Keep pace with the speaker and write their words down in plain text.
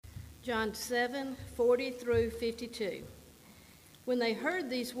John 7:40 through 52. When they heard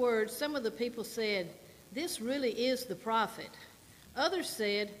these words, some of the people said, "This really is the prophet." Others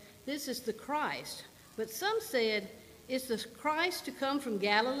said, "This is the Christ." But some said, "Is the Christ to come from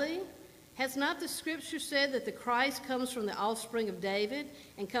Galilee? Has not the scripture said that the Christ comes from the offspring of David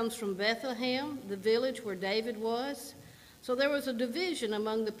and comes from Bethlehem, the village where David was?" So there was a division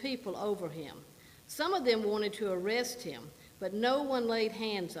among the people over him. Some of them wanted to arrest him, but no one laid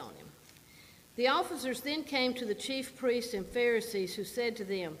hands on him. The officers then came to the chief priests and Pharisees, who said to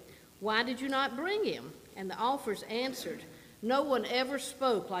them, "Why did you not bring him?" And the officers answered, "No one ever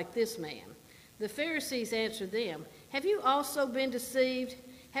spoke like this man." The Pharisees answered them, "Have you also been deceived?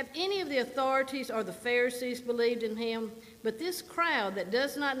 Have any of the authorities or the Pharisees believed in him? But this crowd that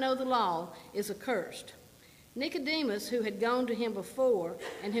does not know the law is accursed." Nicodemus, who had gone to him before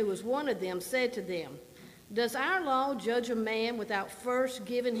and who was one of them, said to them, "Does our law judge a man without first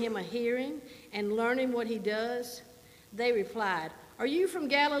giving him a hearing and learning what he does?" They replied, "Are you from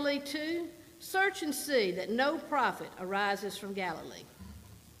Galilee too? Search and see that no prophet arises from Galilee."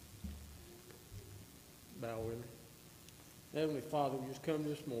 Bow with me. Heavenly Father, we just come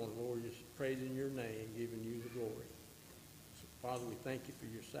this morning, Lord, just praising your name, giving you the glory. So, Father, we thank you for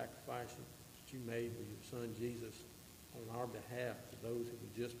your sacrifice that you made with your Son Jesus on our behalf to those who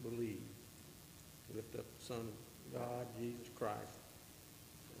would just believe. We lift up the Son of God, Jesus Christ,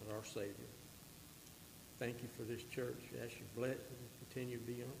 as our Savior. Thank you for this church. I ask you to bless and continue to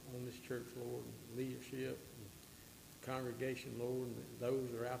be on this church, Lord, and leadership and congregation, Lord, and those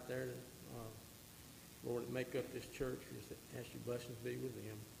that are out there that Lord, that make up this church. Just ask your blessings be with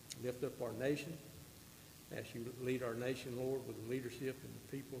them. Lift up our nation. Ask you to lead our nation, Lord, with the leadership and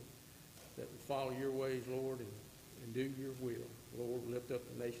the people that will follow your ways, Lord, and do your will. Lord, lift up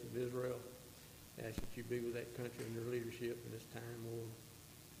the nation of Israel. Ask that you be with that country and their leadership in this time, Lord.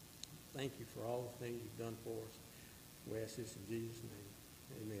 Thank you for all the things you've done for us. We ask this in Jesus'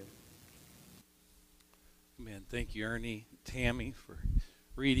 name. Amen. Amen. Thank you, Ernie and Tammy, for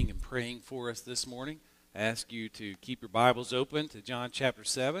reading and praying for us this morning. I ask you to keep your Bibles open to John chapter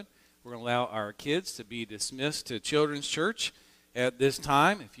 7. We're going to allow our kids to be dismissed to children's church at this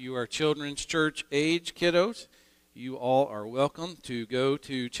time. If you are children's church age kiddos, you all are welcome to go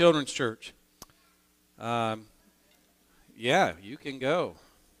to children's church. Yeah, you can go.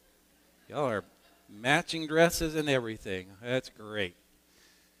 Y'all are matching dresses and everything. That's great.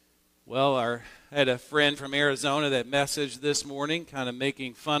 Well, I had a friend from Arizona that messaged this morning kind of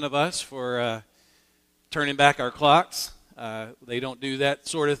making fun of us for turning back our clocks. They don't do that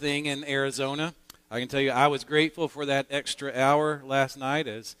sort of thing in Arizona. I can tell you I was grateful for that extra hour last night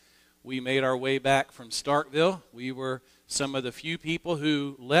as we made our way back from Starkville. We were some of the few people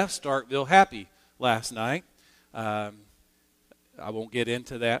who left Starkville happy last night. I won't get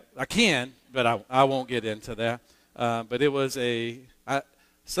into that. I can, but I won't get into that. But it was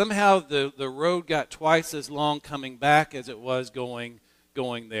somehow the road got twice as long coming back as it was going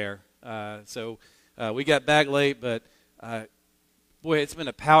there. So we got back late, but boy, it's been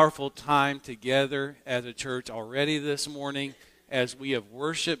a powerful time together as a church already this morning as we have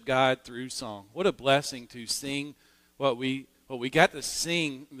worshiped God through song. What a blessing to sing what we got to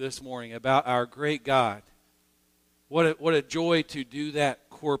sing this morning about our great God. What a joy to do that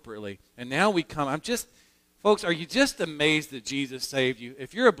corporately. And now we come. Folks, are you just amazed that Jesus saved you?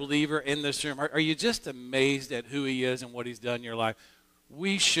 If you're a believer in this room, are you just amazed at who he is and what he's done in your life?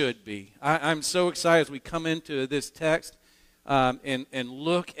 We should be. I'm so excited as we come into this text and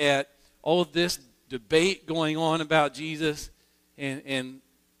look at all of this debate going on about Jesus. And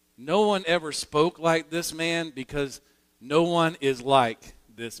no one ever spoke like this man because no one is like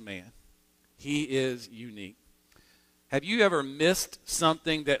this man. He is unique. Have you ever missed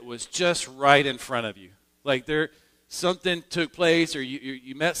something that was just right in front of you? Like something took place or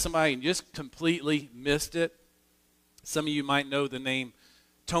you met somebody and just completely missed it? Some of you might know the name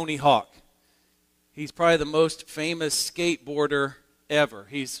Tony Hawk. He's probably the most famous skateboarder ever.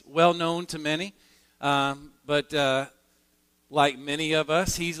 He's well known to many, but like many of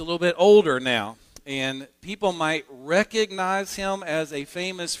us, he's a little bit older now. And people might recognize him as a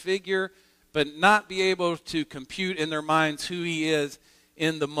famous figure, but not be able to compute in their minds who he is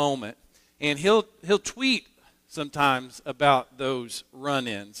in the moment. And he'll tweet sometimes about those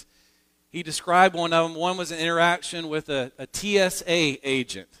run-ins. He described one of them. One was an interaction with a TSA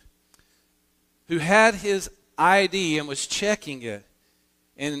agent who had his ID and was checking it.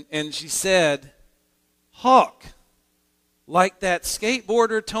 And she said, "Hawk, like that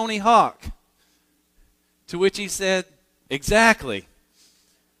skateboarder Tony Hawk." To which he said, "Exactly."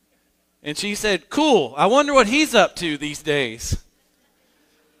 And she said, "Cool, I wonder what he's up to these days."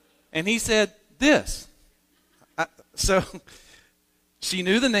 And he said this. So she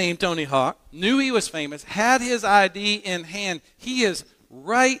knew the name Tony Hawk, knew he was famous, had his ID in hand. He is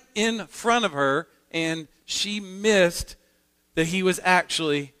right in front of her, and she missed that he was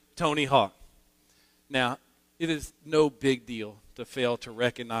actually Tony Hawk. Now, it is no big deal to fail to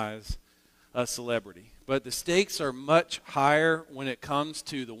recognize a celebrity, but the stakes are much higher when it comes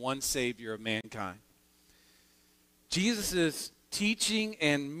to the one Savior of mankind. Jesus' teaching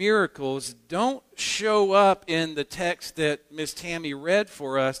and miracles don't show up in the text that Miss Tammy read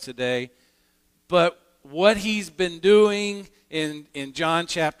for us today, but what he's been doing in John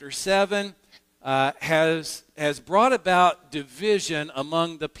chapter 7 has brought about division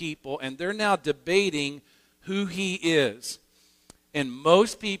among the people, and they're now debating who he is. And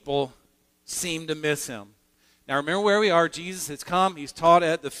most people seem to miss him. Now remember where we are. Jesus has come. He's taught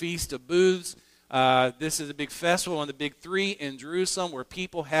at the Feast of Booths. This is a big festival, one of the big three in Jerusalem, where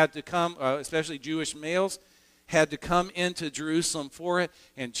people had to come, especially Jewish males, had to come into Jerusalem for it.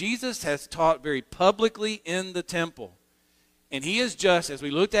 And Jesus has taught very publicly in the temple. And he is just, as we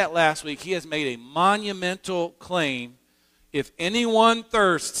looked at last week, he has made a monumental claim. If anyone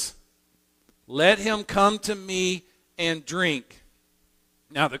thirsts, let him come to me and drink.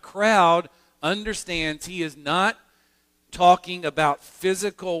 Now the crowd understands he is not talking about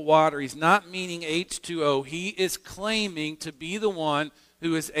physical water. He's not meaning H2O. He is claiming to be the one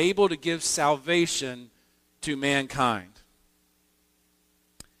who is able to give salvation to mankind.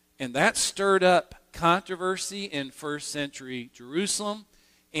 And that stirred up controversy in first century Jerusalem.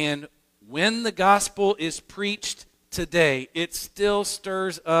 And when the gospel is preached today, it still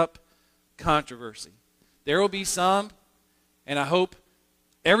stirs up controversy. There will be some, and I hope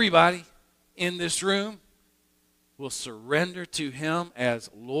everybody in this room will surrender to him as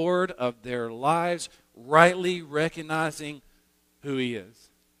Lord of their lives, rightly recognizing who he is.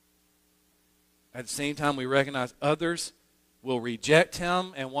 At the same time, we recognize others will reject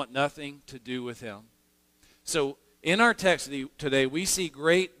him and want nothing to do with him. So in our text today, we see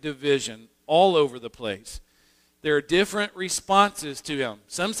great division all over the place. There are different responses to him.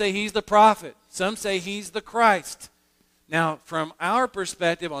 Some say he's the prophet. Some say he's the Christ. Now, from our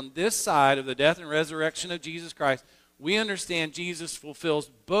perspective on this side of the death and resurrection of Jesus Christ, we understand Jesus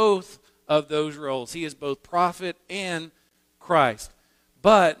fulfills both of those roles. He is both prophet and Christ.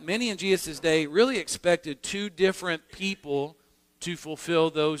 But many in Jesus' day really expected two different people to fulfill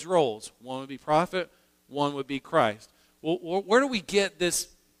those roles. One would be prophet, one would be Christ. Well, where do we get this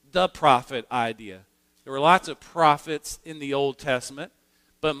the prophet idea? There were lots of prophets in the Old Testament,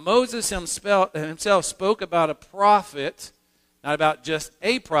 but Moses himself spoke about a prophet, not about just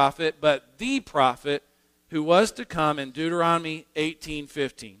a prophet, but the prophet who was to come in Deuteronomy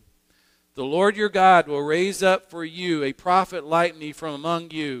 18:15. The Lord your God will raise up for you a prophet like me from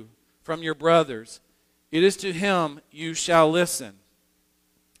among you, from your brothers. It is to him you shall listen.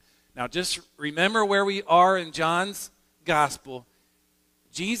 Now just remember where we are in John's gospel.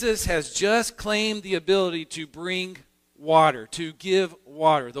 Jesus has just claimed the ability to bring water, to give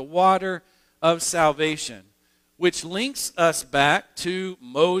water, the water of salvation, which links us back to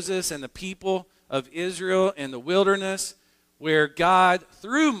Moses and the people of Israel in the wilderness, where God,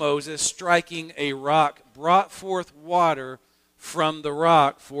 through Moses striking a rock, brought forth water from the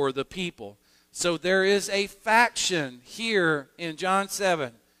rock for the people. So there is a faction here in John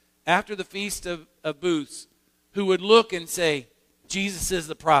 7, after the Feast of Booths, who would look and say, Jesus is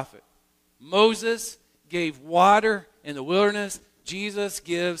the prophet. Moses gave water in the wilderness. Jesus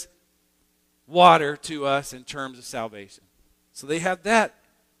gives water to us in terms of salvation. So they have that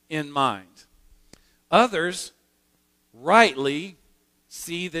in mind. Others rightly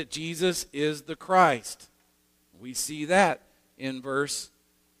see that Jesus is the Christ. We see that in verse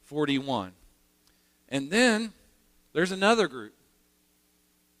 41. And then there's another group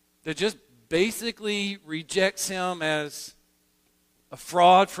that just basically rejects him as a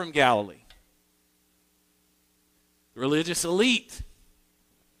fraud from Galilee. The religious elite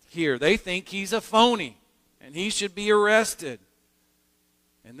here, they think he's a phony and he should be arrested.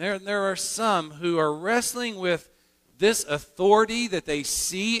 And there are some who are wrestling with this authority that they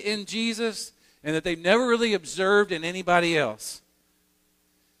see in Jesus and that they've never really observed in anybody else.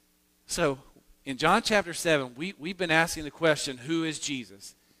 So in John chapter 7, we've been asking the question, who is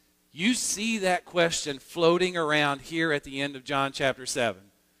Jesus? You see that question floating around here at the end of John chapter 7.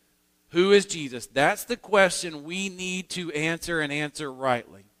 Who is Jesus? That's the question we need to answer and answer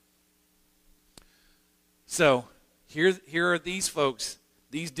rightly. So here are these folks,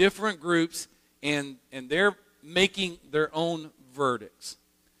 these different groups, and they're making their own verdicts.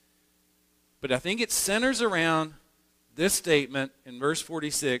 But I think it centers around this statement in verse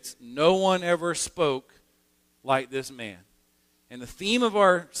 46, no one ever spoke like this man. And the theme of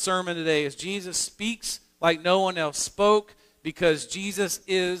our sermon today is Jesus speaks like no one else spoke, because Jesus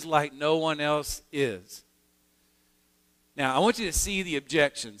is like no one else is. Now, I want you to see the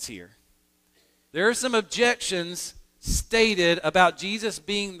objections here. There are some objections stated about Jesus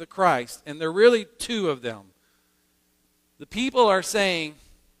being the Christ, and there are really two of them. The people are saying,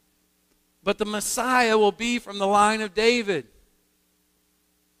 but the Messiah will be from the line of David.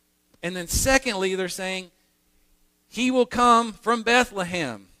 And then secondly, they're saying, he will come from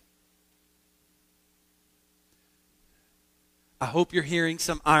Bethlehem. I hope you're hearing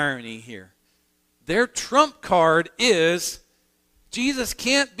some irony here. Their trump card is Jesus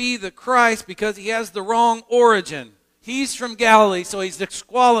can't be the Christ because he has the wrong origin. He's from Galilee, so he's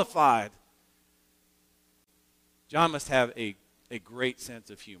disqualified. John must have a great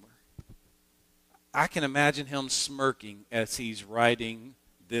sense of humor. I can imagine him smirking as he's writing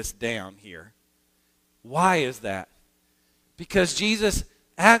this down here. Why is that? Because Jesus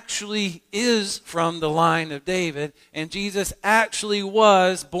actually is from the line of David, and Jesus actually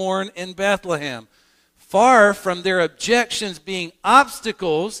was born in Bethlehem. Far from their objections being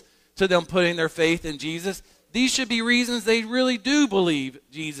obstacles to them putting their faith in Jesus, these should be reasons they really do believe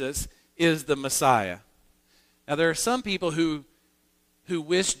Jesus is the Messiah. Now, there are some people who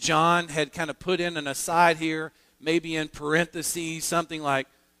wish John had kind of put in an aside here, maybe in parentheses, something like,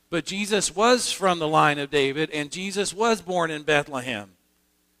 but Jesus was from the line of David, and Jesus was born in Bethlehem.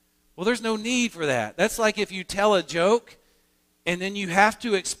 Well, there's no need for that. That's like if you tell a joke, and then you have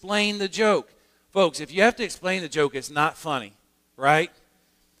to explain the joke. Folks, if you have to explain the joke, it's not funny, right?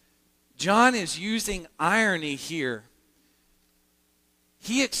 John is using irony here.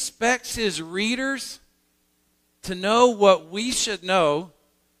 He expects his readers to know what we should know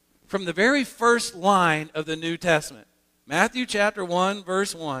from the very first line of the New Testament. Matthew chapter 1,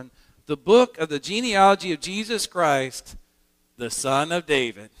 verse 1, the book of the genealogy of Jesus Christ, the son of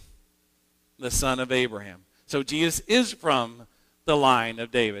David, the son of Abraham. So Jesus is from the line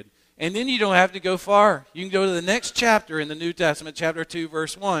of David. And then you don't have to go far. You can go to the next chapter in the New Testament, chapter 2,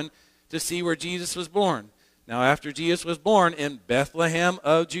 verse 1, to see where Jesus was born. Now, after Jesus was born in Bethlehem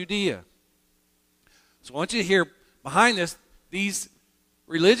of Judea. So I want you to hear behind this, these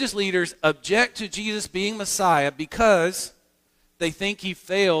religious leaders object to Jesus being Messiah because they think he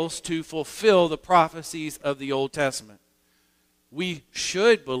fails to fulfill the prophecies of the Old Testament. We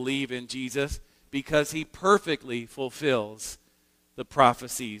should believe in Jesus because he perfectly fulfills the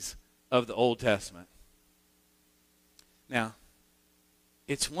prophecies of the Old Testament. Now,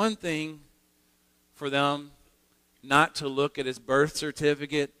 it's one thing for them not to look at his birth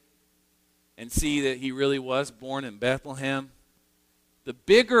certificate and see that he really was born in Bethlehem. The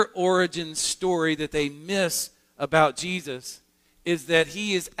bigger origin story that they miss about Jesus is that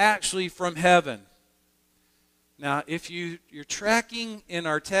he is actually from heaven. Now, if you're tracking in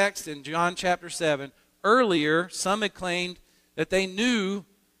our text in John chapter 7, earlier some had claimed that they knew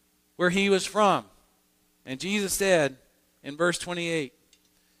where he was from. And Jesus said in verse 28,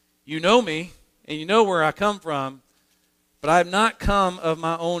 you know me, and you know where I come from, but I have not come of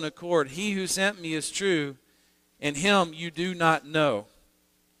my own accord. He who sent me is true, and him you do not know.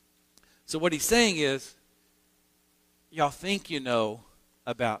 So what he's saying is, y'all think you know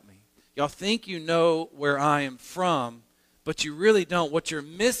about me. Y'all think you know where I am from, but you really don't. What you're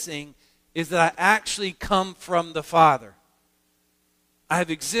missing is that I actually come from the Father. I have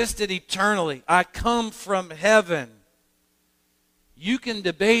existed eternally. I come from heaven. You can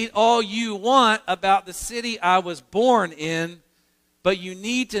debate all you want about the city I was born in, but you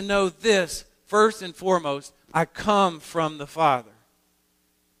need to know this, first and foremost, I come from the Father.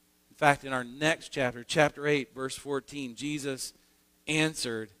 In fact, in our next chapter, chapter 8, verse 14, Jesus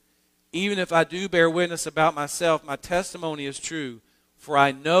answered, even if I do bear witness about myself, my testimony is true, for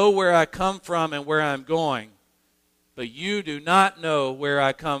I know where I come from and where I'm going, but you do not know where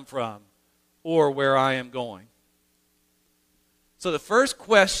I come from or where I am going. So the first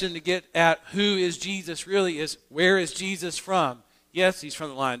question to get at who is Jesus really is, where is Jesus from? Yes, he's from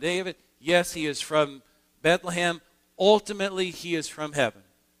the line of David. Yes, he is from Bethlehem. Ultimately, he is from heaven.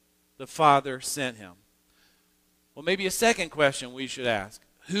 The Father sent him. Well, maybe a second question we should ask.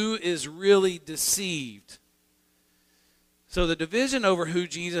 Who is really deceived? So the division over who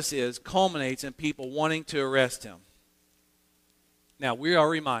Jesus is culminates in people wanting to arrest him. Now, we are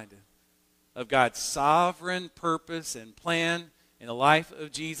reminded of God's sovereign purpose and plan in the life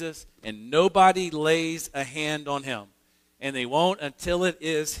of Jesus, and nobody lays a hand on him, and they won't until it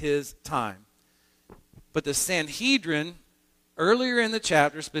is his time. But the Sanhedrin earlier in the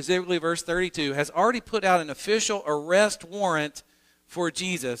chapter, specifically verse 32, has already put out an official arrest warrant for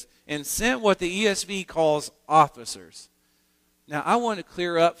Jesus and sent what the ESV calls officers. Now, I want to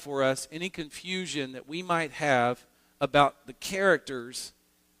clear up for us any confusion that we might have about the characters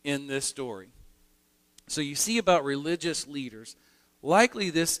in this story. So you see about religious leaders. Likely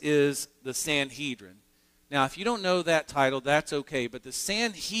this is the Sanhedrin. Now, if you don't know that title, that's okay. But the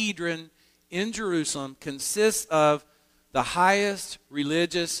Sanhedrin in Jerusalem consists of the highest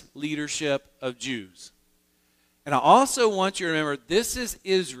religious leadership of Jews. And I also want you to remember, this is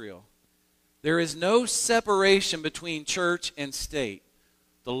Israel. There is no separation between church and state.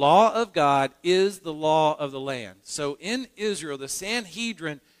 The law of God is the law of the land. So in Israel, the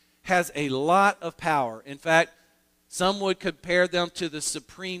Sanhedrin has a lot of power. In fact, some would compare them to the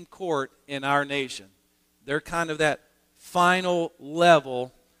Supreme Court in our nation. They're kind of that final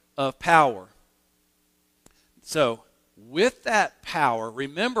level of power. So, with that power,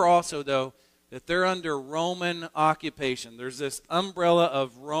 remember also, though, that they're under Roman occupation. There's this umbrella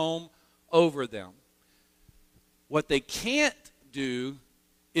of Rome over them. What they can't do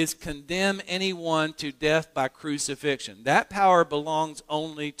is condemn anyone to death by crucifixion. That power belongs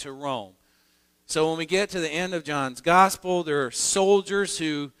only to Rome. So when we get to the end of John's gospel, there are soldiers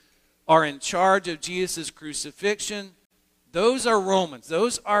who are in charge of Jesus' crucifixion. Those are Romans.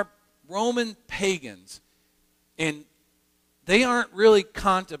 Those are Roman pagans. And they aren't really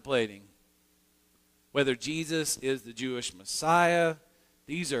contemplating whether Jesus is the Jewish Messiah.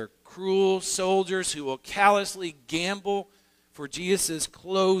 These are cruel soldiers who will callously gamble for Jesus'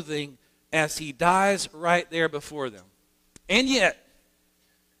 clothing as he dies right there before them. And yet,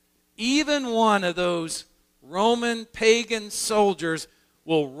 even one of those Roman pagan soldiers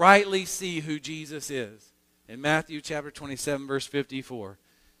will rightly see who Jesus is. In Matthew chapter 27, verse 54,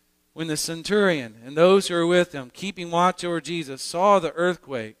 when the centurion and those who were with him, keeping watch over Jesus, saw the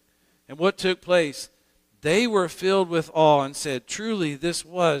earthquake and what took place, they were filled with awe and said, "Truly, this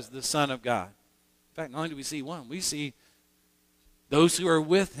was the Son of God." In fact, not only do we see one, we see those who are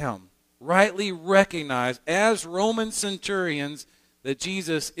with him rightly recognize as Roman centurions that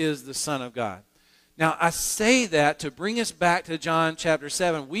Jesus is the Son of God. Now, I say that to bring us back to John chapter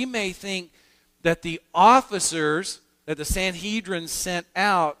 7. We may think that the officers that the Sanhedrin sent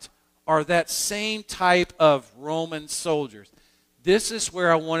out are that same type of Roman soldiers. This is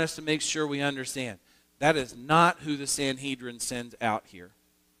where I want us to make sure we understand. That is not who the Sanhedrin sends out here.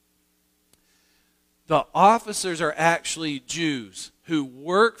 The officers are actually Jews who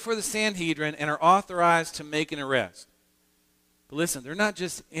work for the Sanhedrin and are authorized to make an arrest. But listen, they're not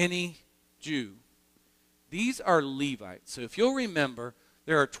just any Jew. These are Levites. So if you'll remember,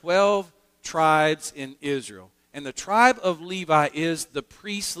 there are 12 tribes in Israel. And the tribe of Levi is the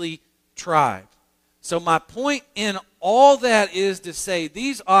priestly tribe. So my point in all that is to say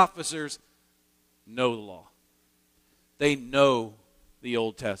these officers know the law. They know the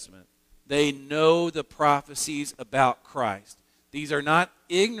Old Testament. They know the prophecies about Christ. These are not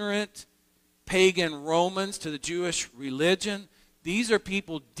ignorant pagan Romans to the Jewish religion. These are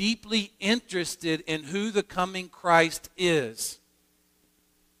people deeply interested in who the coming Christ is,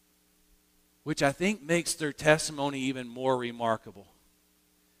 which I think makes their testimony even more remarkable.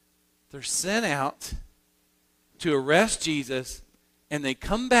 They're sent out to arrest Jesus, and they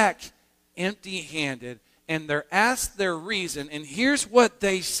come back empty-handed, and they're asked their reason, and here's what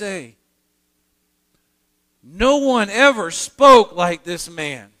they say. No one ever spoke like this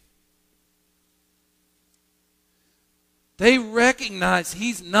man. They recognize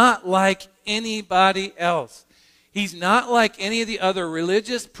he's not like anybody else. He's not like any of the other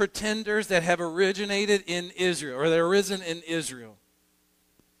religious pretenders that have originated in Israel or that have arisen in Israel.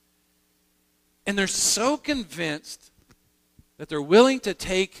 And they're so convinced that they're willing to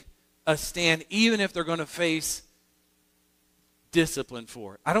take a stand even if they're going to face discipline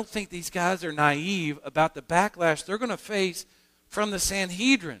for it. I don't think these guys are naive about the backlash they're going to face from the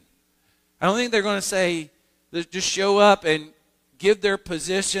Sanhedrin. I don't think they're going to say, just show up and give their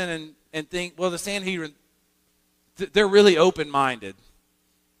position and think, well, the Sanhedrin, they're really open-minded.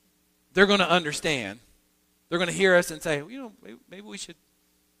 They're going to understand. They're going to hear us and say, maybe we should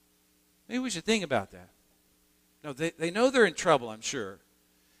think about that. No, they know they're in trouble, I'm sure.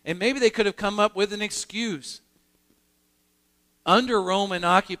 And maybe they could have come up with an excuse. Under Roman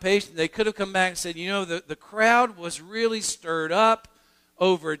occupation, they could have come back and said, the crowd was really stirred up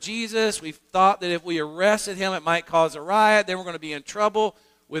over Jesus. We thought that if we arrested him, it might cause a riot. Then we're going to be in trouble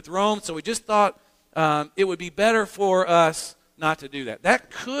with Rome. So we just thought it would be better for us not to do that. That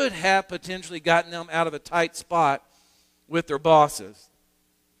could have potentially gotten them out of a tight spot with their bosses.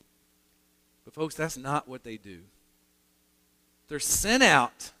 But folks, that's not what they do. They're sent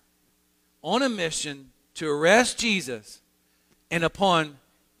out on a mission to arrest Jesus. And upon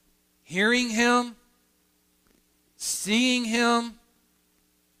hearing him, seeing him,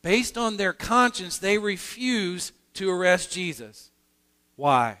 based on their conscience, they refuse to arrest Jesus.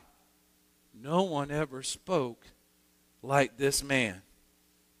 Why? No one ever spoke like this man.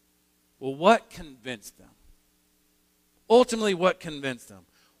 Well, what convinced them? Ultimately, what convinced them?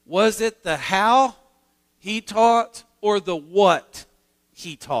 Was it the how he taught or the what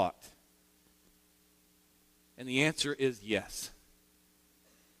he taught? And the answer is yes.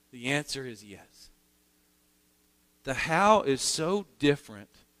 The answer is yes. The how is so different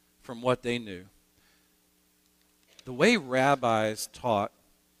from what they knew. The way rabbis taught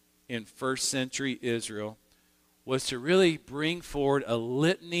in first century Israel was to really bring forward a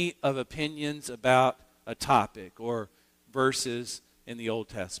litany of opinions about a topic or verses in the Old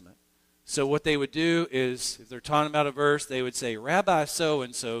Testament. So what they would do is, if they're talking about a verse, they would say, Rabbi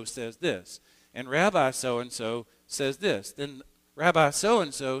so-and-so says this, and Rabbi so-and-so says this, then Rabbi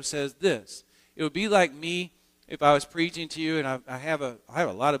so-and-so says this. It would be like me if I was preaching to you, and I have a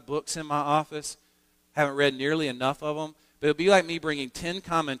lot of books in my office, haven't read nearly enough of them, but it would be like me bringing 10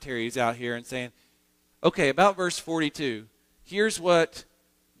 commentaries out here and saying, okay, about verse 42, here's what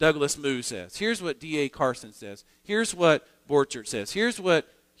Douglas Moo says. Here's what D.A. Carson says. Here's what Borchert says. Here's what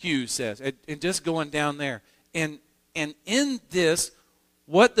Hughes says. And just going down there. And in this,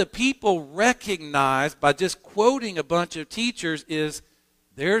 what the people recognize by just quoting a bunch of teachers is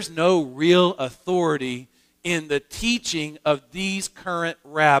there's no real authority in the teaching of these current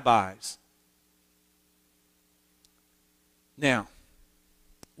rabbis. Now,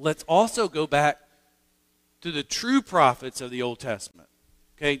 let's also go back to the true prophets of the Old Testament.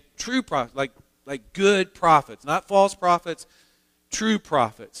 Okay, true prophets, like good prophets, not false prophets, true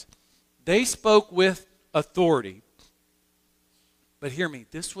prophets. They spoke with authority. But hear me,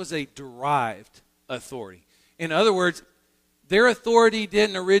 this was a derived authority. In other words, their authority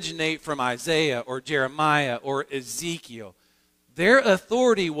didn't originate from Isaiah or Jeremiah or Ezekiel. Their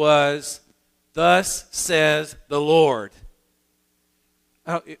authority was, thus says the Lord.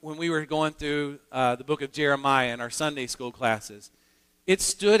 When we were going through the book of Jeremiah in our Sunday school classes, it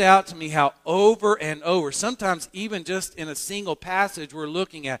stood out to me how over and over, sometimes even just in a single passage we're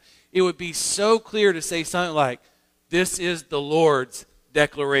looking at, it would be so clear to say something like, this is the Lord's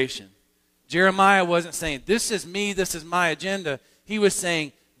declaration. Jeremiah wasn't saying, this is me, this is my agenda. He was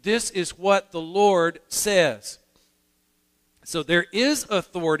saying, this is what the Lord says. So there is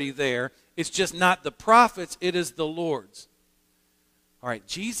authority there. It's just not the prophets, it is the Lord's. All right,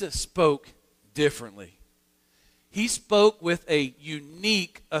 Jesus spoke differently. He spoke with a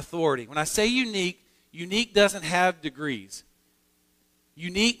unique authority. When I say unique, unique doesn't have degrees.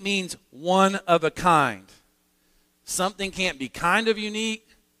 Unique means one of a kind. Something can't be kind of unique.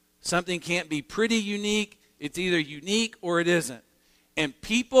 Something can't be pretty unique. It's either unique or it isn't. And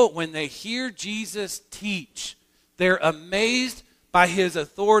people, when they hear Jesus teach, they're amazed by his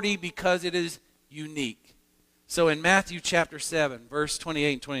authority because it is unique. So in Matthew chapter 7, verse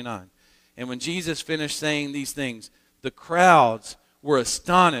 28 and 29, and when Jesus finished saying these things, the crowds were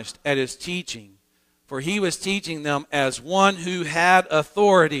astonished at his teaching, for he was teaching them as one who had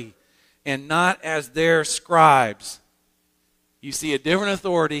authority and not as their scribes. You see a different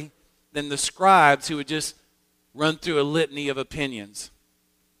authority than the scribes who would just run through a litany of opinions.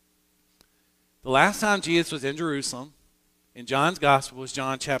 The last time Jesus was in Jerusalem, in John's Gospel, was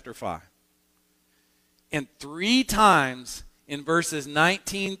John chapter 5. And 3 times in verses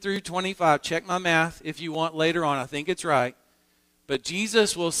 19 through 25, check my math if you want later on, I think it's right, but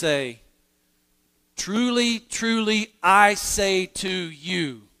Jesus will say, truly, truly, I say to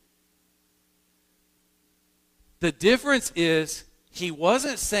you. The difference is, he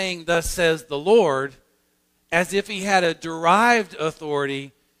wasn't saying, thus says the Lord, as if he had a derived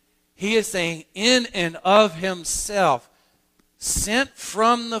authority. He is saying, in and of himself, sent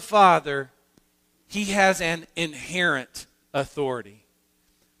from the Father, he has an inherent authority.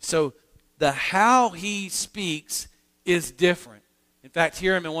 So the how he speaks is different. In fact,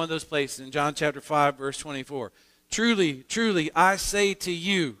 hear him in one of those places in John chapter 5, verse 24. Truly, truly, I say to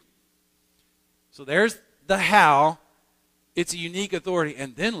you. So there's the how. It's a unique authority.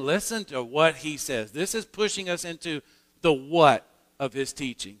 And then listen to what he says. This is pushing us into the what of his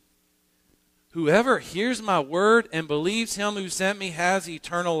teaching. Whoever hears my word and believes him who sent me has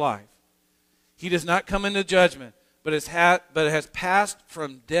eternal life. He does not come into judgment, but has passed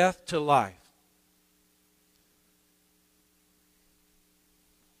from death to life.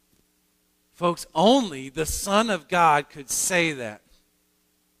 Folks, only the Son of God could say that.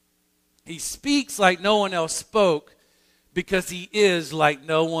 He speaks like no one else spoke because he is like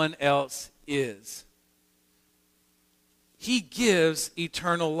no one else is. He gives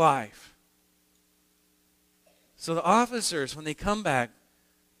eternal life. So the officers, when they come back,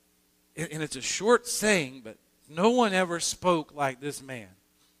 and it's a short saying, but no one ever spoke like this man.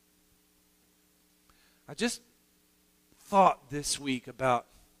 I just thought this week about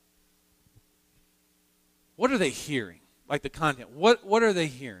what are they hearing? Like the content. What are they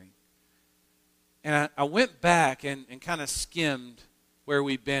hearing? And I went back and kind of skimmed where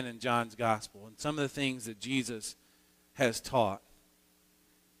we've been in John's gospel and some of the things that Jesus has taught.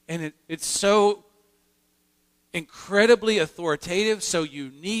 And it's so incredibly authoritative, so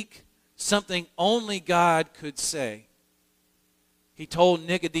unique, something only God could say. He told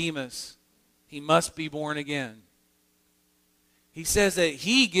Nicodemus he must be born again. He says that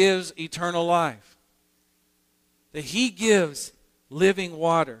he gives eternal life, that he gives living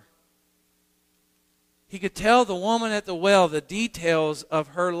water. He could tell the woman at the well the details of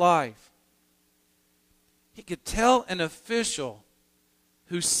her life. He could tell an official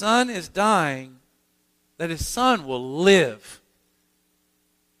whose son is dying that his son will live.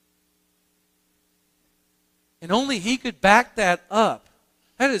 And only he could back that up.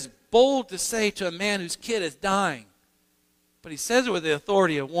 That is bold to say to a man whose kid is dying. But he says it with the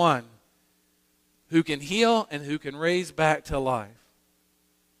authority of one who can heal and who can raise back to life.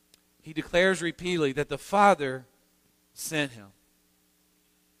 He declares repeatedly that the Father sent him.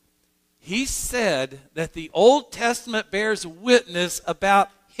 He said that the Old Testament bears witness about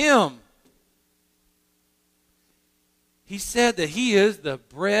him. He said that he is the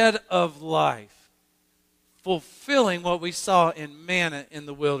bread of life, fulfilling what we saw in manna in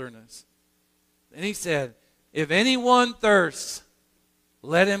the wilderness. And he said, if anyone thirsts,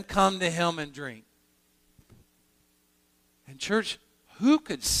 let him come to him and drink. And church, who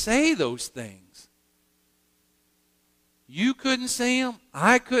could say those things? You couldn't say them.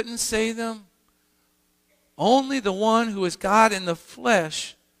 I couldn't say them. Only the one who is God in the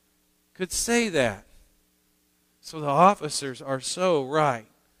flesh could say that. So the officers are so right.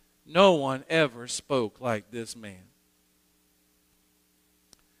 No one ever spoke like this man.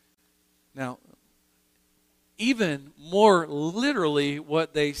 Now, even more literally,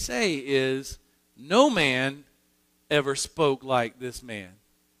 what they say is, no man ever spoke like this man.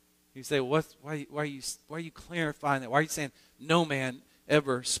 You say, why are you clarifying that? Why are you saying no man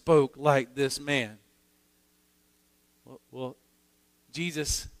ever spoke like this man? Well,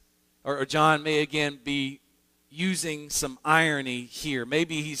 Jesus or John may again be using some irony here.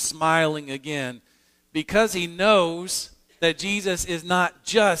 Maybe he's smiling again because he knows that Jesus is not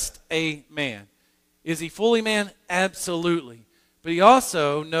just a man. Is he fully man? Absolutely. But he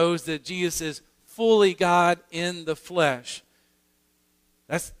also knows that Jesus is fully God in the flesh.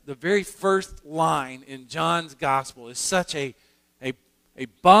 That's the very first line in John's gospel. Is such a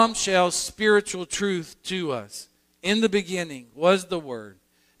bombshell spiritual truth to us. In the beginning was the Word,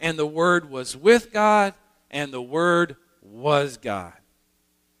 and the Word was with God, and the Word was God.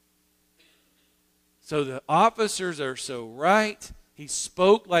 So the officers are so right. He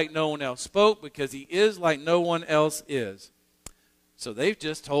spoke like no one else spoke because he is like no one else is. So they've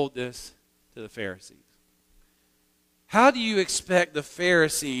just told this to the Pharisees. How do you expect the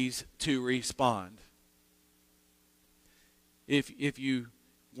Pharisees to respond? If you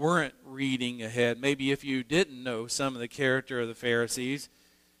weren't reading ahead, maybe if you didn't know some of the character of the Pharisees,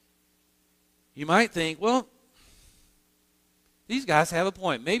 you might think, well, these guys have a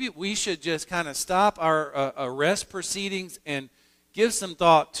point. Maybe we should just kind of stop our arrest proceedings and give some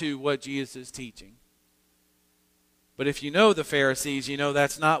thought to what Jesus is teaching. But if you know the Pharisees, you know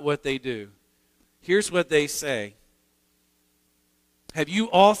that's not what they do. Here's what they say. Have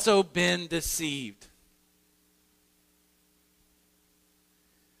you also been deceived?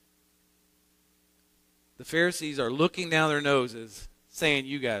 The Pharisees are looking down their noses, saying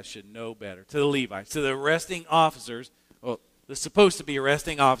you guys should know better. To the Levites, to the arresting officers, well, the supposed to be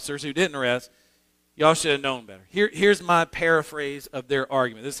arresting officers who didn't arrest, y'all should have known better. Here's my paraphrase of their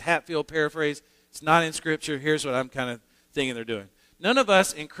argument. This is Hatfield paraphrase. It's not in Scripture. Here's what I'm kind of thinking they're doing. None of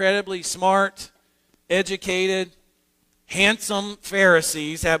us incredibly smart, educated, handsome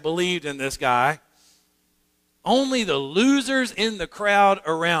Pharisees have believed in this guy. Only the losers in the crowd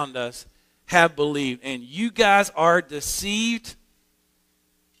around us have believed. And you guys are deceived.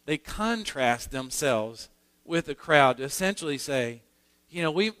 They contrast themselves with the crowd to essentially say, you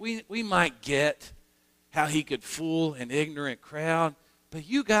know, we might get how he could fool an ignorant crowd, but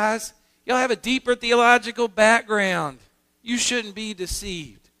you guys, y'all have a deeper theological background. You shouldn't be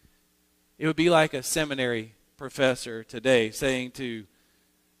deceived. It would be like a seminary professor today saying to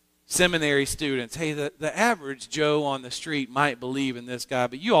seminary students, hey, the average Joe on the street might believe in this guy,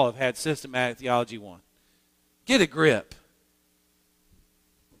 but you all have had systematic theology 1. Get a grip.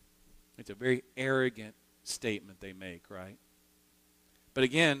 It's a very arrogant statement they make, right? But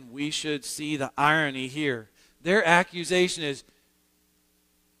again, we should see the irony here. Their accusation is,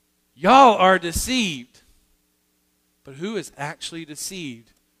 y'all are deceived. But who is actually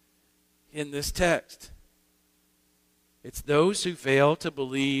deceived in this text? It's those who fail to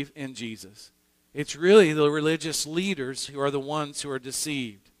believe in Jesus. It's really the religious leaders who are the ones who are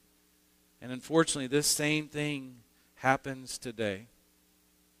deceived. And unfortunately, this same thing happens today.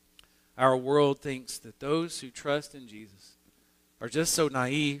 Our world thinks that those who trust in Jesus are just so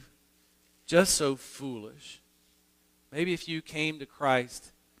naive, just so foolish. Maybe if you came to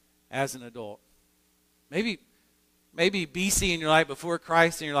Christ as an adult, maybe BC in your life, before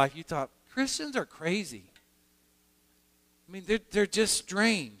Christ in your life, you thought, Christians are crazy. I mean, they're just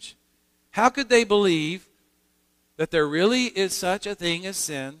strange. How could they believe that there really is such a thing as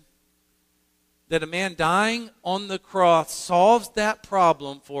sin, that a man dying on the cross solves that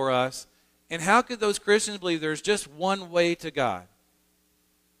problem for us, and how could those Christians believe there's just one way to God?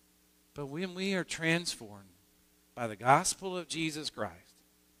 But when we are transformed by the gospel of Jesus Christ,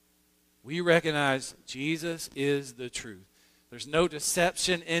 we recognize Jesus is the truth. There's no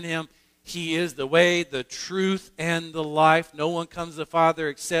deception in him. He is the way, the truth, and the life. No one comes to the Father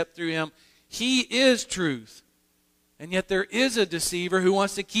except through him. He is truth. And yet there is a deceiver who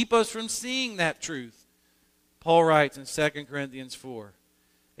wants to keep us from seeing that truth. Paul writes in 2 Corinthians 4,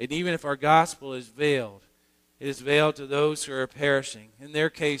 and even if our gospel is veiled, it is veiled to those who are perishing. In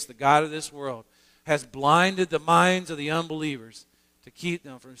their case, the God of this world has blinded the minds of the unbelievers to keep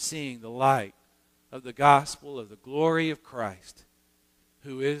them from seeing the light of the gospel of the glory of Christ,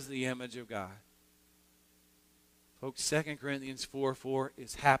 who is the image of God. Folks, 2 Corinthians 4:4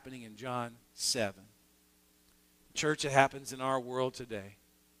 is happening in John 7. Church, it happens in our world today.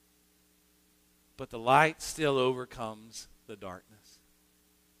 But the light still overcomes the darkness.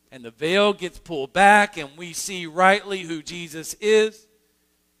 And the veil gets pulled back, and we see rightly who Jesus is.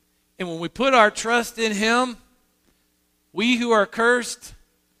 And when we put our trust in him, we who are cursed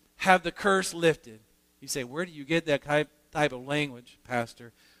have the curse lifted. You say, where do you get that type of language,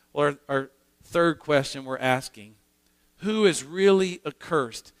 Pastor? Well, our third question we're asking, who is really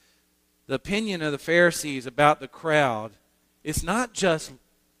accursed? The opinion of the Pharisees about the crowd, it's not just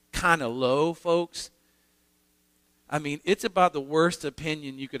kind of low, folks. I mean, it's about the worst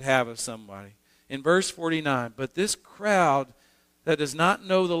opinion you could have of somebody. In verse 49, but this crowd that does not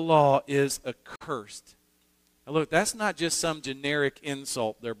know the law is accursed. Now look, that's not just some generic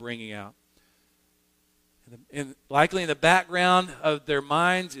insult they're bringing out. And likely in the background of their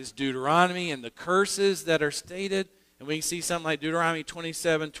minds is Deuteronomy and the curses that are stated. And we can see something like Deuteronomy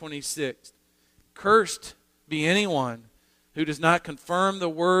 27:26. Cursed be anyone who does not confirm the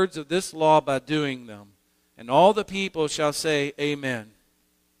words of this law by doing them. And all the people shall say, Amen.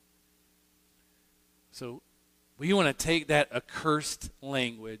 So we want to take that accursed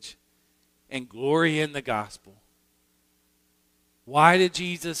language and glory in the gospel. Why did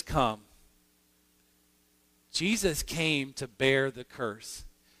Jesus come? Jesus came to bear the curse.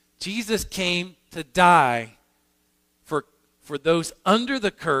 Jesus came to die for those under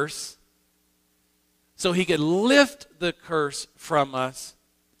the curse, so he could lift the curse from us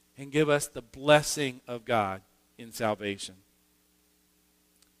and give us the blessing of God in salvation.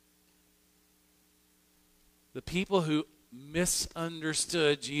 The people who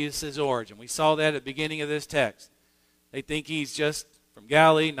misunderstood Jesus' origin, we saw that at the beginning of this text. They think he's just from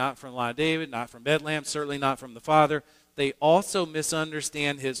Galilee, not from the line of David, not from Bethlehem, certainly not from the Father. They also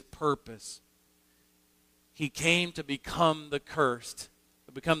misunderstand his purpose. He came to become the curse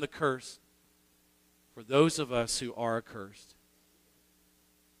for those of us who are accursed.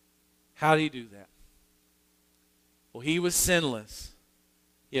 How did he do that? Well, he was sinless,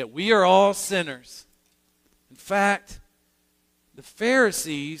 yet we are all sinners. In fact, the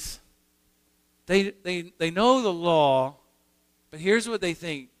Pharisees, they know the law, but here's what they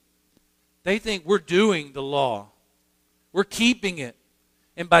think. They think we're doing the law. We're keeping it.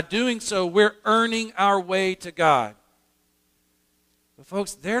 And by doing so, we're earning our way to God. But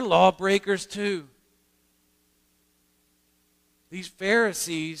folks, they're lawbreakers too. These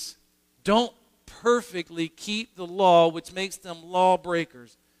Pharisees don't perfectly keep the law, which makes them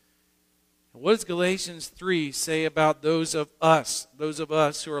lawbreakers. And what does Galatians 3 say about those of us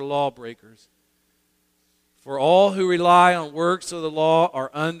who are lawbreakers? For all who rely on works of the law are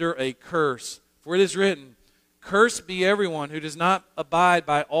under a curse. For it is written, cursed be everyone who does not abide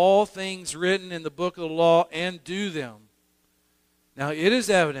by all things written in the book of the law and do them. Now it is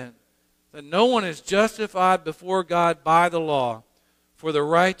evident that no one is justified before God by the law, for the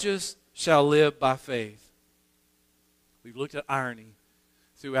righteous shall live by faith. We've looked at irony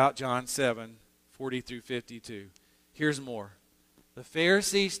throughout John 7, 40 through 52. Here's more. The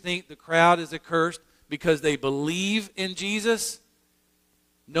Pharisees think the crowd is accursed because they believe in Jesus,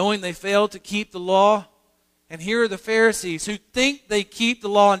 knowing they failed to keep the law. And here are the Pharisees who think they keep the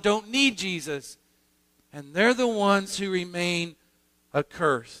law and don't need Jesus. And they're the ones who remain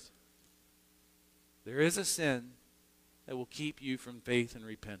accursed. There is a sin that will keep you from faith and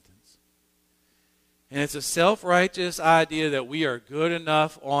repentance. And it's a self-righteous idea that we are good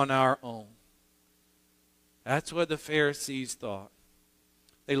enough on our own. That's what the Pharisees thought.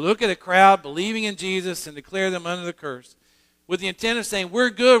 They look at a crowd believing in Jesus and declare them under the curse with the intent of saying, we're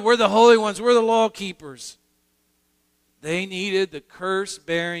good, we're the holy ones, we're the law keepers. They needed the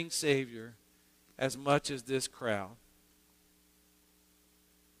curse-bearing Savior as much as this crowd.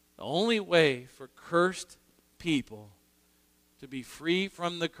 The only way for cursed people to be free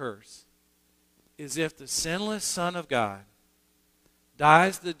from the curse is if the sinless Son of God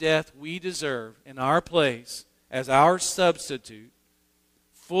dies the death we deserve in our place as our substitute,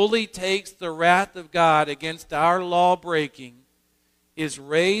 fully takes the wrath of God against our law-breaking, is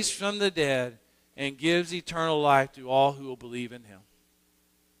raised from the dead, and gives eternal life to all who will believe in Him.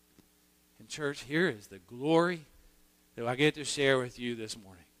 And church, here is the glory that I get to share with you this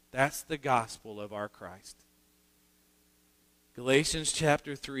morning. That's the gospel of our Christ. Galatians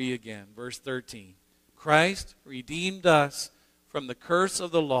chapter 3 again, verse 13. Christ redeemed us from the curse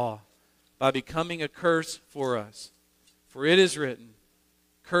of the law by becoming a curse for us. For it is written,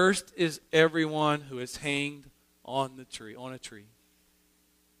 cursed is everyone who is hanged on a tree.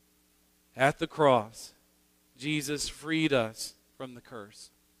 At the cross, Jesus freed us from the curse.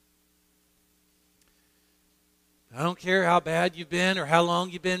 I don't care how bad you've been or how long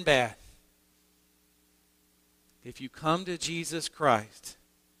you've been bad. If you come to Jesus Christ,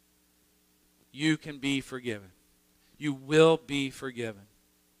 you can be forgiven. You will be forgiven.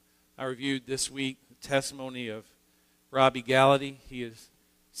 I reviewed this week the testimony of Robbie Galilee. He is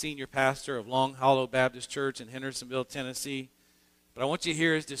senior pastor of Long Hollow Baptist Church in Hendersonville, Tennessee. But I want you to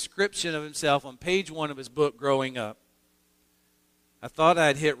hear his description of himself on page 1 of his book, Growing Up. I thought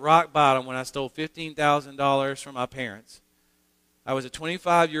I'd hit rock bottom when I stole $15,000 from my parents. I was a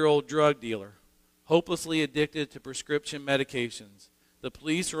 25-year-old drug dealer, hopelessly addicted to prescription medications. The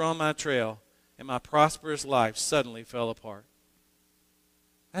police were on my trail, and my prosperous life suddenly fell apart.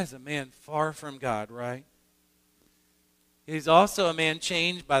 That is a man far from God, right? He's also a man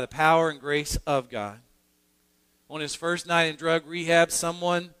changed by the power and grace of God. On his first night in drug rehab,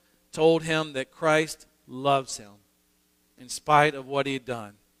 someone told him that Christ loves him in spite of what he had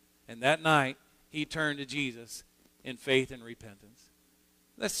done. And that night, he turned to Jesus in faith and repentance.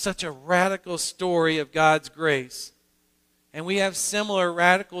 That's such a radical story of God's grace. And we have similar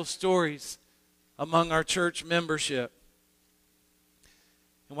radical stories among our church membership.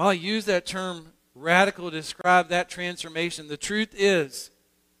 And while I use that term radical to describe that transformation, the truth is,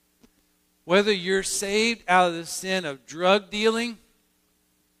 whether you're saved out of the sin of drug dealing,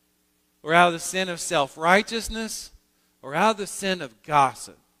 or out of the sin of self-righteousness, or out of the sin of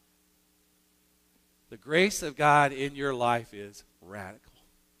gossip, the grace of God in your life is radical.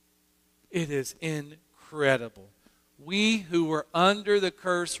 It is incredible. We who were under the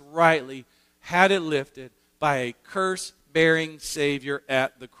curse rightly had it lifted by a curse-bearing Savior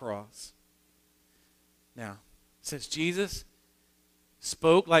at the cross. Now, since Jesus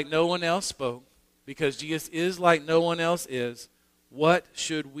spoke like no one else spoke, because Jesus is like no one else is, what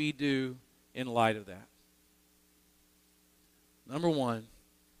should we do in light of that? Number one,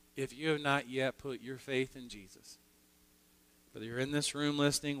 if you have not yet put your faith in Jesus, whether you're in this room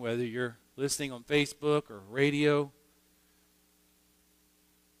listening, whether you're listening on Facebook or radio,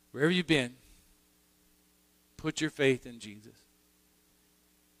 wherever you've been, put your faith in Jesus.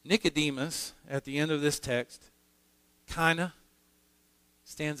 Nicodemus, at the end of this text, kind of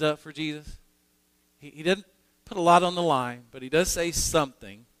stands up for Jesus. He doesn't put a lot on the line, but he does say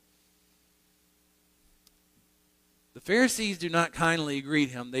something. The Pharisees do not kindly greet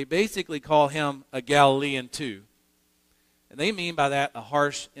him. They basically call him a Galilean too. And they mean by that a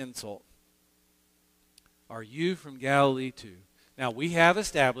harsh insult. Are you from Galilee too? Now, we have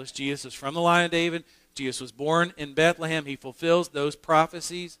established Jesus is from the line of David. Jesus was born in Bethlehem. He fulfills those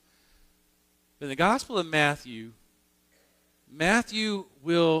prophecies. But in the Gospel of Matthew, Matthew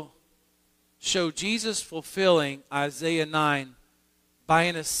will show Jesus fulfilling Isaiah 9 by,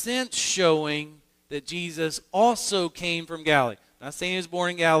 in a sense, showing that Jesus also came from Galilee. I'm not saying he was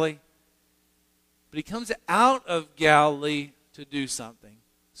born in Galilee, but he comes out of Galilee to do something.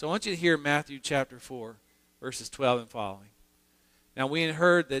 So I want you to hear Matthew chapter 4, verses 12 and following. Now when he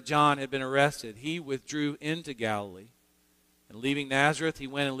heard that John had been arrested, he withdrew into Galilee. And leaving Nazareth, he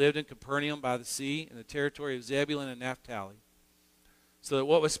went and lived in Capernaum by the sea, in the territory of Zebulun and Naphtali, so that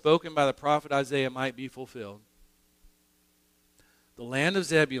what was spoken by the prophet Isaiah might be fulfilled. The land of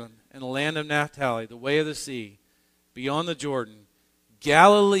Zebulun and the land of Naphtali, the way of the sea, beyond the Jordan,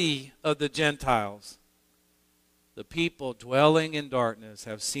 Galilee of the Gentiles. The people dwelling in darkness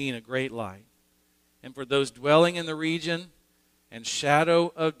have seen a great light. And for those dwelling in the region and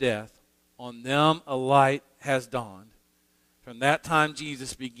shadow of death, on them a light has dawned. From that time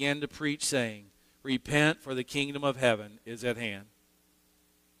Jesus began to preach, saying, Repent, for the kingdom of heaven is at hand.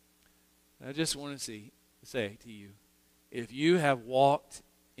 I just want to say to you, if you have walked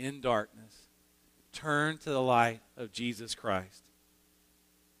in darkness, turn to the light of Jesus Christ.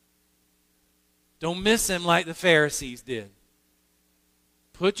 Don't miss him like the Pharisees did.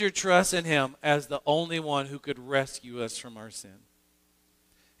 Put your trust in him as the only one who could rescue us from our sin.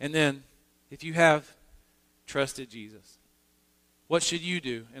 And then, if you have trusted Jesus, what should you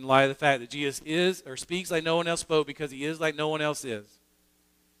do in light of the fact that Jesus is or speaks like no one else spoke because he is like no one else is?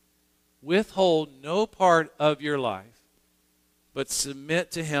 Withhold no part of your life, but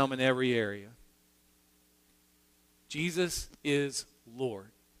submit to him in every area. Jesus is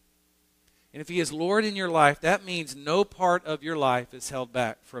Lord. And if he is Lord in your life, that means no part of your life is held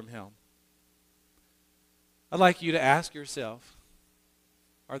back from him. I'd like you to ask yourself,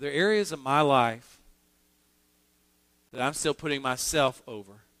 are there areas of my life that I'm still putting myself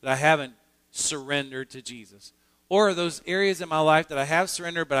over, that I haven't surrendered to Jesus? Or are those areas in my life that I have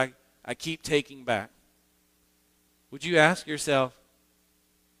surrendered but I keep taking back? Would you ask yourself,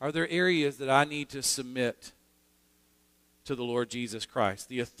 are there areas that I need to submit to the Lord Jesus Christ,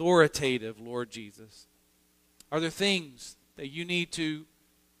 the authoritative Lord Jesus? Are there things that you need to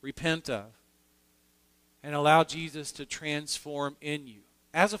repent of and allow Jesus to transform in you?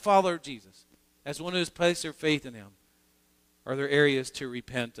 As a follower of Jesus, as one who has placed their faith in him, are there areas to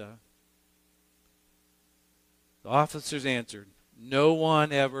repent of? The officers answered, No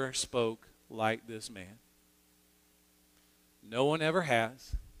one ever spoke like this man. No one ever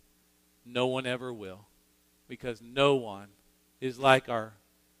has. No one ever will. Because no one is like our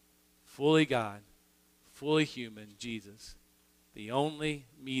fully God, fully human Jesus, the only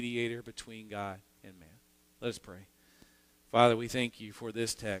mediator between God and man. Let us pray. Father, we thank you for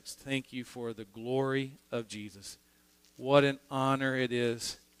this text. Thank you for the glory of Jesus. What an honor it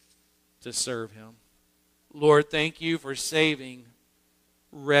is to serve him. Lord, thank you for saving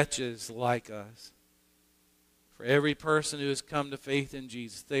wretches like us. For every person who has come to faith in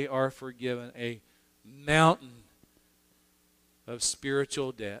Jesus, they are forgiven a mountain of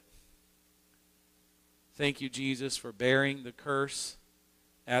spiritual debt. Thank you, Jesus, for bearing the curse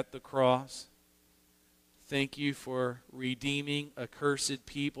at the cross. Thank you for redeeming accursed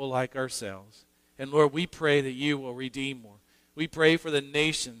people like ourselves. And Lord, we pray that you will redeem more. We pray for the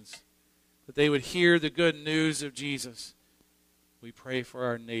nations, that they would hear the good news of Jesus. We pray for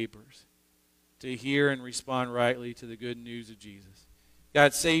our neighbors to hear and respond rightly to the good news of Jesus.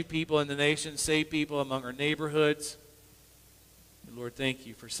 God, save people in the nation, save people among our neighborhoods. And Lord, thank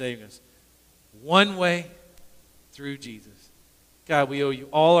you for saving us one way, through Jesus. God, we owe you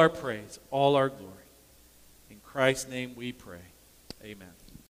all our praise, all our glory. In Christ's name we pray. Amen.